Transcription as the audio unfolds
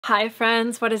Hi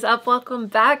friends, what is up? Welcome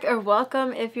back, or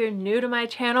welcome if you're new to my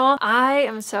channel. I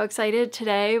am so excited.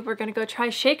 Today we're gonna go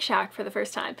try Shake Shack for the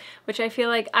first time, which I feel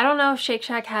like, I don't know if Shake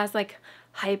Shack has like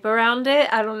hype around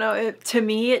it. I don't know, to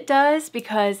me it does,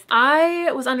 because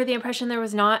I was under the impression there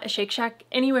was not a Shake Shack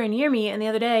anywhere near me, and the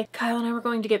other day Kyle and I were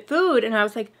going to get food and I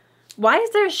was like, why is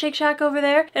there a Shake Shack over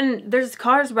there? And there's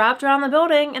cars wrapped around the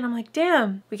building, and I'm like,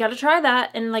 damn, we gotta try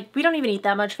that. And like, we don't even eat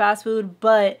that much fast food,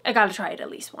 but I gotta try it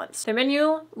at least once. Their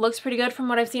menu looks pretty good from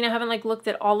what I've seen. I haven't like looked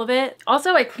at all of it.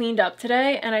 Also, I cleaned up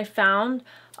today and I found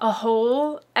a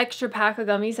whole extra pack of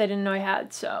gummies I didn't know I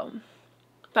had, so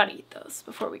about to eat those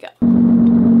before we go.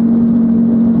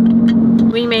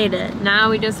 We made it. Now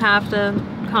we just have to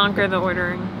conquer the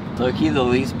ordering. Low-key the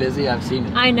least busy I've seen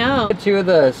it. I know. 2 of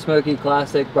the smoky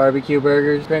classic barbecue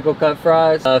burgers, crinkle cut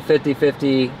fries,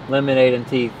 50-50 lemonade and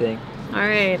tea thing. All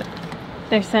right.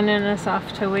 They're sending us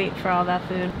off to wait for all that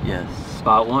food. Yes.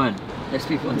 Spot 1. There's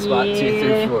people in spot 2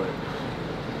 through 4.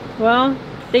 Well,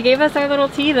 they gave us our little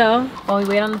tea though. While we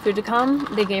wait on the food to come,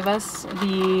 they gave us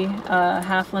the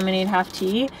half lemonade, half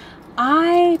tea.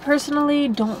 I personally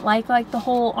don't like the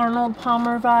whole Arnold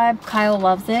Palmer vibe. Kyle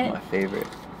loves it. It's my favorite.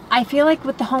 I feel like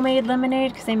with the homemade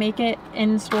lemonade, because they make it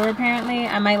in store apparently,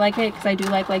 I might like it because I do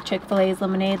like Chick-fil-A's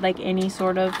lemonade, like any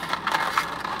sort of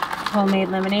homemade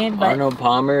lemonade. But Arnold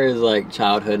Palmer is like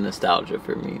childhood nostalgia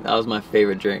for me. That was my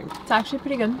favorite drink. it's actually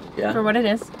pretty good Yeah. for what it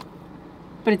is.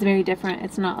 But it's very different.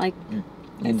 It's not like... You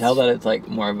can tell that it's like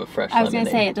more of a fresh I was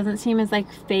lemonade. gonna say, it doesn't seem as like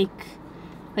fake,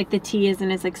 like the tea isn't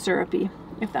as like syrupy,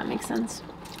 if that makes sense.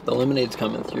 The lemonade's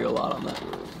coming through a lot on that.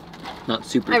 Not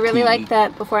super I really tea. like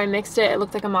that before I mixed it, it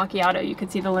looked like a macchiato. You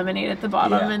could see the lemonade at the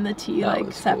bottom and the tea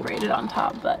like separated on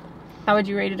top. But how would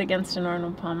you rate it against an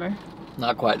Arnold Palmer?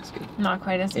 Not quite as good. Not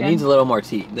quite as good. It needs a little more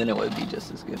tea, then it would be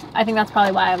just as good. I think that's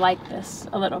probably why I like this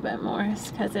a little bit more,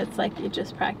 because it's like it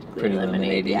just practically Pretty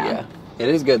lemonade. yeah. It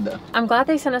is good though. I'm glad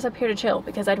they sent us up here to chill,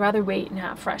 because I'd rather wait and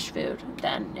have fresh food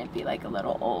than it be like a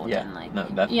little old and like, no,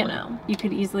 definitely. you know, you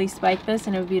could easily spike this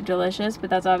and it would be delicious,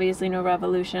 but that's obviously no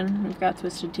revolution. We've got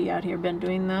Twisted Tea out here been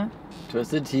doing that.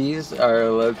 Twisted teas are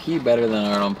low-key better than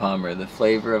Arnold Palmer. The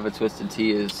flavor of a twisted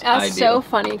tea is That's ideal. so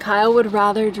funny. Kyle would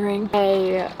rather drink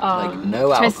a like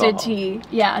no Twisted alcohol. Tea.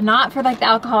 Yeah, not for like the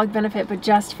alcoholic benefit, but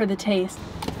just for the taste.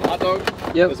 Hot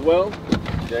dog Yep. as well.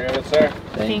 There you go, sir.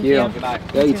 Thank you. Good night.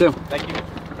 Yeah, you too. Thank you.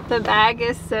 The bag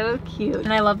is so cute.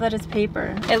 And I love that it's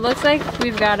paper. It looks like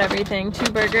we've got everything.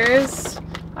 2 burgers,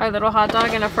 our little hot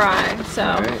dog, and a fry. So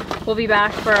right. We'll be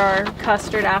back for our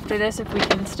custard after this if we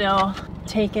can still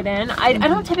take it in. I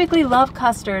don't typically love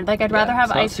custard. Like I'd rather have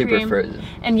it's not ice super cream. frozen.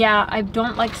 And yeah, I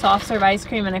don't like soft serve ice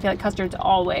cream, and I feel like custard's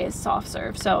always soft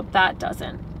serve. So that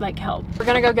doesn't like help. We're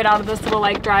gonna go get out of this little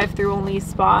like drive-through only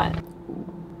spot.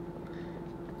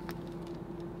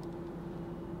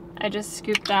 I just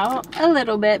scooped out a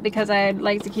little bit because I'd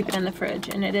like to keep it in the fridge,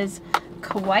 and it is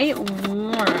quite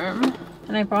warm.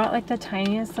 And I brought like the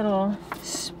tiniest little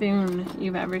spoon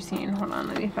you've ever seen. Hold on,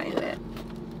 let me find it.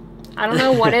 I don't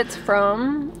know what it's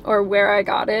from or where I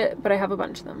got it, but I have a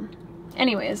bunch of them.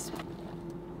 Anyways.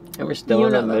 And we're still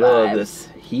in the middle of this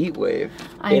heat wave.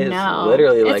 I know.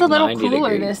 Literally like it's a little 90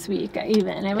 cooler degrees. this week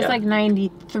even. It was like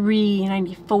 93,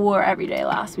 94 every day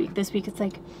last week. This week it's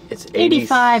like it's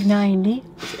 85, 90.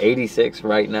 It's 86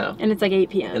 right now. And it's like 8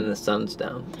 p.m. And the sun's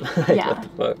down. Yeah. What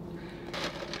the fuck?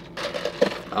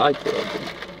 I like it.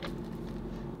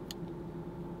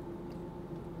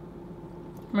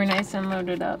 We're nice and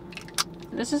loaded up.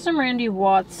 This is some Randy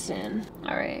Watson.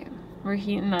 All right, we're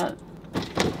heating up.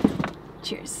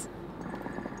 Cheers.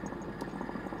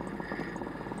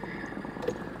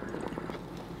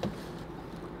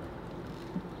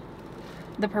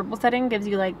 The purple setting gives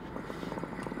you like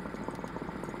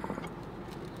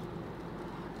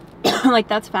like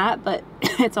that's fat, but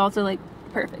it's also like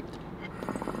perfect.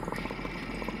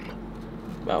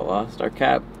 About lost our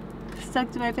cap.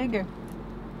 Stuck to my finger.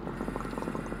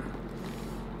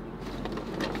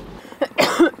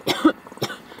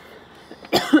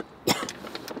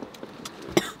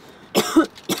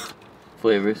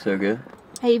 Flavor so good.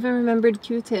 I even remembered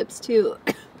Q-tips too.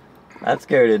 That's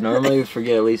good. Normally we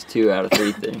forget at least 2 out of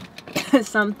 3 things.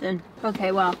 Something.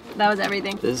 Okay, well, that was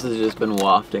everything. This has just been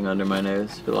wafting under my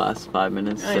nose for the last 5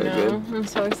 minutes. I So know. good. I'm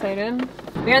so excited.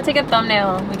 We're gonna take a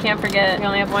thumbnail. We can't forget. We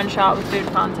only have 1 shot with food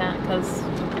content because...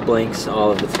 Blinks,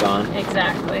 all of it's gone.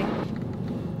 Exactly.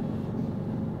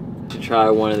 To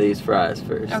try one of these fries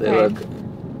first. Okay. They look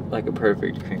like a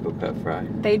perfect crinkle cut fry.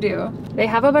 They do. They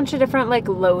have a bunch of different like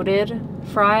loaded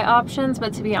fry options,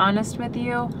 but to be honest with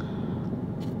you,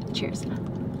 cheers.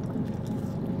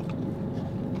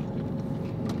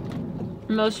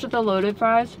 Most of the loaded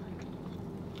fries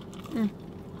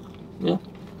Yeah,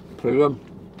 pretty good.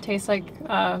 Tastes like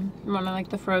one of like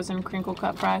the frozen crinkle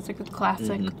cut fries, like a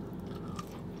classic.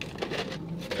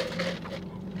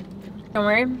 Don't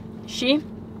worry, she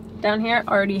down here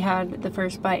already had the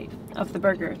first bite of the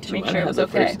burger to make sure it was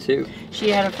okay. First two. She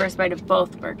had a first bite of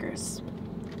both burgers.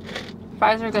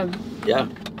 Fries are good. Yeah,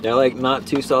 they're like not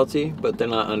too salty, but they're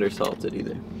not undersalted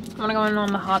either. I'm gonna go in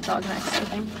on the hot dog next, I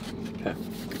think. Okay.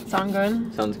 Sound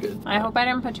good? Sounds good. I hope I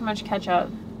didn't put too much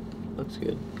ketchup. Looks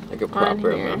good. Like a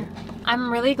proper amount.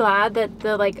 I'm really glad that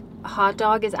the like hot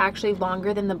dog is actually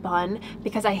longer than the bun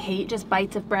because I hate just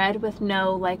bites of bread with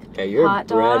no like you're hot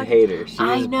dog. a bread hater. She's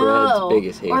I know. bread's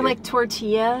biggest hater. Or like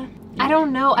tortilla. I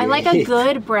don't know. I like a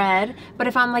good bread, but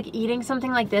if I'm like eating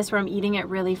something like this where I'm eating it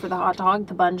really for the hot dog,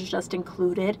 the bun's just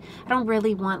included. I don't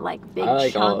really want like big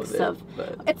chunks of.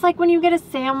 It's like when you get a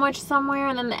sandwich somewhere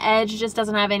and then the edge just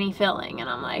doesn't have any filling, and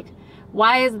I'm like,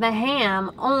 why is the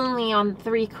ham only on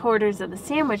 3/4 of the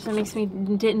sandwich? That makes me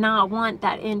did not want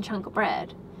that in chunk of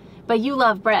bread. But you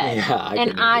love bread. Yeah,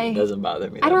 it doesn't bother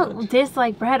me. I don't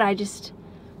dislike bread. I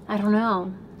don't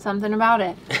know, something about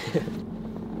it.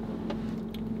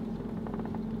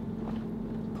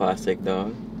 Classic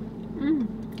dog.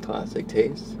 Classic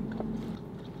taste.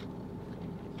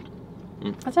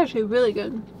 That's actually really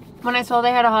good. When I saw they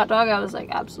had a hot dog, I was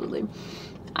like, absolutely.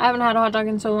 I haven't had a hot dog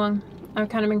in so long. I've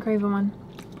kind of been craving one.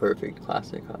 Perfect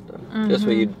classic hot dog. Just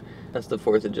what that's the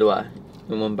 4th of July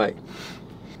in one bite.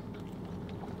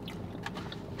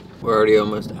 We're already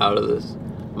almost out of this.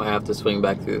 Might have to swing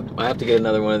back through. Might have to get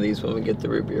another one of these when we get the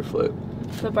root beer float.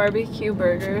 The barbecue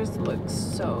burgers look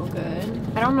so good.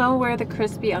 I don't know where the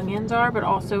crispy onions are, but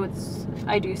also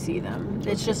I do see them.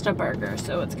 It's just a burger,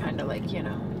 so it's kind of like, you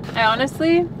know. I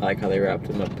honestly I like how they wrapped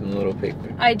them up in little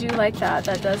paper. I do like that.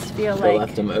 That does feel they like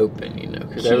left them open, you know,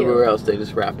 because everywhere else they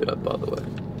just wrap it up all the way.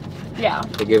 Yeah.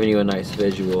 They're giving you a nice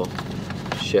visual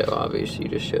show. Obviously, you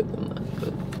just showed them that.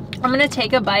 But I'm gonna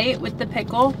take a bite with the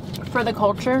pickle for the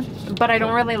culture, but I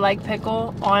don't really like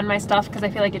pickle on my stuff because I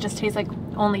feel like it just tastes like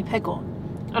only pickle.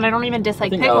 And I don't even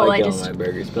dislike pickle. I like it on my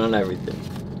burgers, but on everything.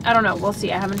 I don't know. We'll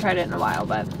see. I haven't tried it in a while,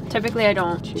 but typically I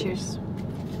don't. Cheers.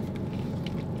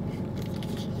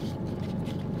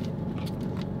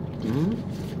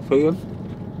 Pretty good.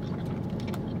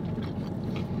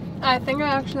 I think I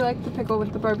actually like the pickle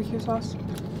with the barbecue sauce.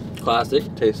 Classic.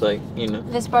 Tastes like, you know.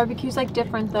 This barbecue's like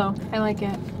different though. I like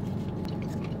it.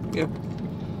 Yeah.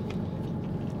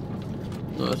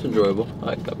 No, that's enjoyable. I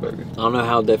like that burger. I don't know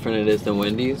how different it is than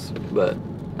Wendy's, but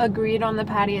agreed on the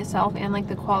patty itself and like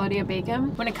the quality of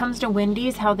bacon. When it comes to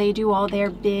Wendy's, how they do all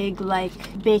their big like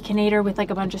baconator with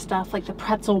like a bunch of stuff, like the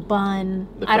pretzel bun.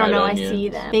 I don't know, onions. I see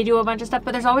them. They do a bunch of stuff,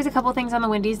 but there's always a couple things on the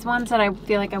Wendy's ones that I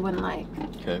feel like I wouldn't like.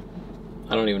 Okay.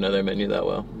 I don't even know their menu that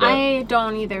well. I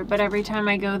don't either, but every time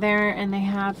I go there and they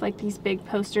have like these big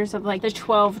posters of like the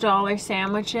 $12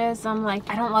 sandwiches, I'm like,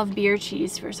 I don't love beer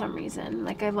cheese for some reason.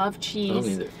 Like I love cheese. I don't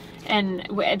either. And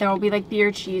there will be like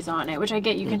beer cheese on it, which I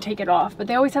get you can take it off, but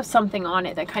they always have something on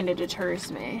it that kind of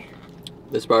deters me.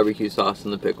 This barbecue sauce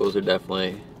and the pickles are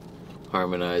definitely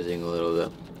harmonizing a little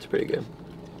though. It's pretty good.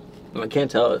 I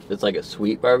can't tell if it's like a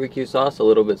sweet barbecue sauce, a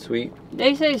little bit sweet.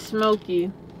 They say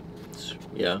smoky.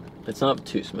 Yeah, it's not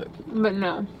too smoky. But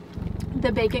no.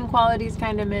 The bacon quality is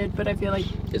kind of mid, but I feel like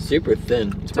it's super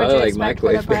thin. It's probably like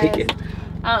microwave bacon.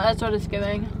 That's what it's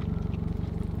giving.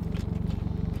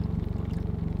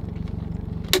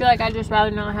 I feel like I'd just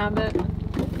rather not have it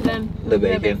than the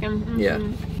bacon. Yeah.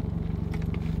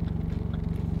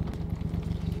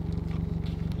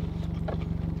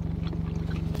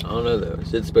 I don't know though.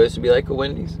 Is it supposed to be like a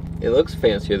Wendy's? It looks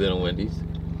fancier than a Wendy's.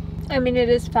 I mean, it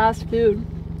is fast food,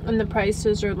 and the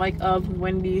prices are like of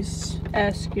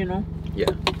Wendy's-esque, you know? Yeah.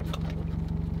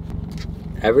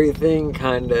 Everything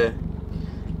kind of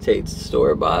tastes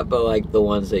store-bought, but like the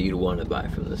ones that you'd want to buy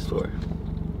from the store.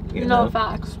 You know?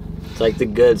 Facts. It's like the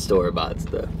good store-bought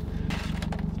stuff.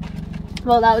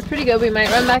 Well, that was pretty good. We might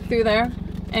run back through there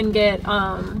and get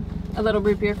a little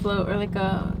root beer float or like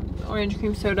a orange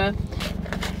cream soda.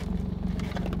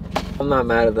 I'm not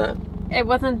mad at that.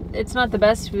 It's not the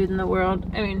best food in the world.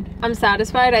 I mean, I'm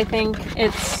satisfied. I think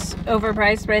it's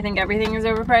overpriced, but I think everything is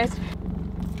overpriced.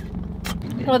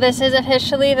 Well, this is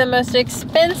officially the most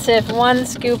expensive 1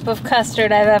 scoop of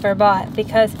custard I've ever bought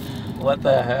because what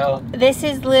the hell? This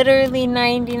is literally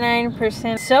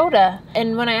 99% soda.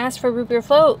 And when I asked for root beer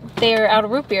float, they're out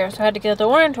of root beer, so I had to get the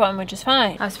orange one, which is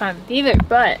fine. I was fine with either,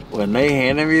 but when they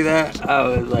handed me that, I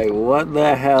was like, what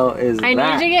the hell is that? I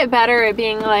need to get better at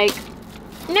being like,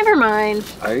 Never mind.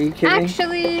 Are you kidding?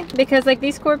 Actually, because like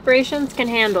these corporations can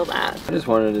handle that. I just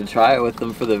wanted to try it with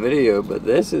them for the video, but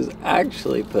this is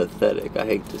actually pathetic. I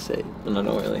hate to say it, and I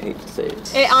don't really hate to say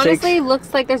it. It honestly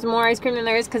looks like there's more ice cream than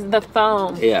there is because of the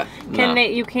foam. Yeah.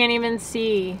 You can't even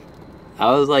see.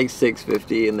 I was like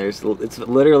 $6.50, and it's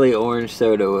literally orange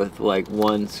soda with like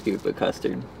 1 scoop of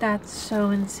custard. That's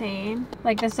so insane.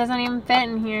 Like this doesn't even fit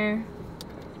in here.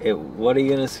 What are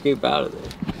you gonna scoop out of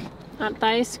there? Not the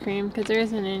ice cream, because there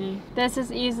isn't any. This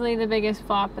is easily the biggest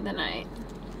flop of the night.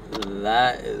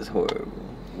 That is horrible.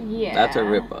 Yeah. That's a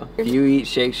ripoff. If you eat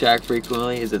Shake Shack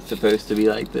frequently, is it supposed to be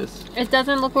like this? It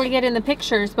doesn't look like it in the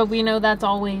pictures, but we know that's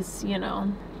always, you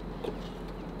know.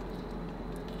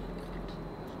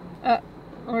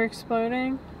 We're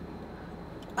exploding.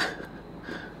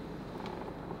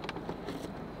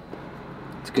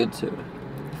 It's good soda.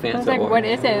 Fanta I was like, orange. what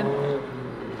is it?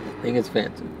 I think it's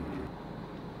Fanta.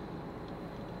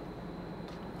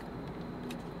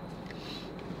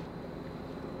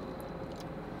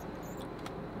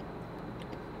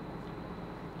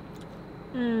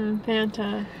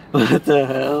 Fanta. What the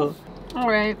hell?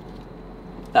 Alright.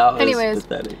 That was Anyways,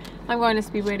 pathetic. I'm going to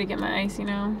Speedway to get my ice, you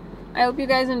know. I hope you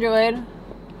guys enjoyed.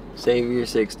 Save your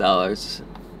 $6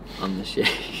 on the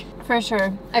shake. For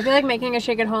sure. I feel like making a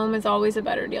shake at home is always a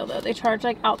better deal though. They charge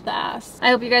like out the ass. I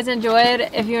hope you guys enjoyed.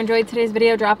 If you enjoyed today's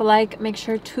video, drop a like. Make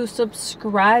sure to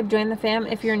subscribe. Join the fam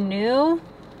if you're new.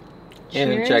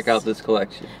 And Cheers. check out this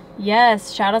collection.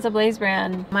 Yes, shout out to Blaze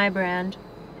brand, my brand.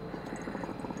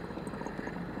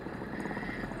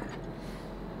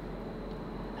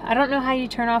 I don't know how you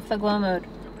turn off the glow mode.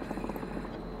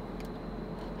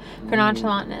 For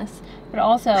nonchalantness. But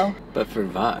also... But for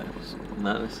vibes.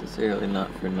 Not necessarily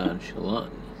not for nonchalantness.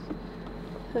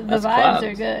 The That's vibes clouds.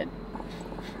 are good.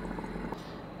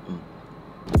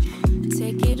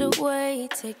 Take it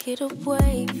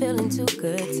away, feeling too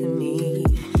good to me.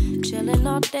 Chilling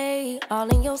all day, all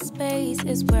in your space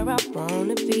is where I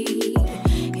wanna be.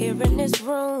 Here in this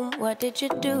room, what did you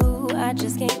do? I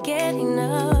just can't get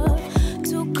enough.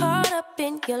 Too caught up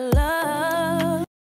in your love.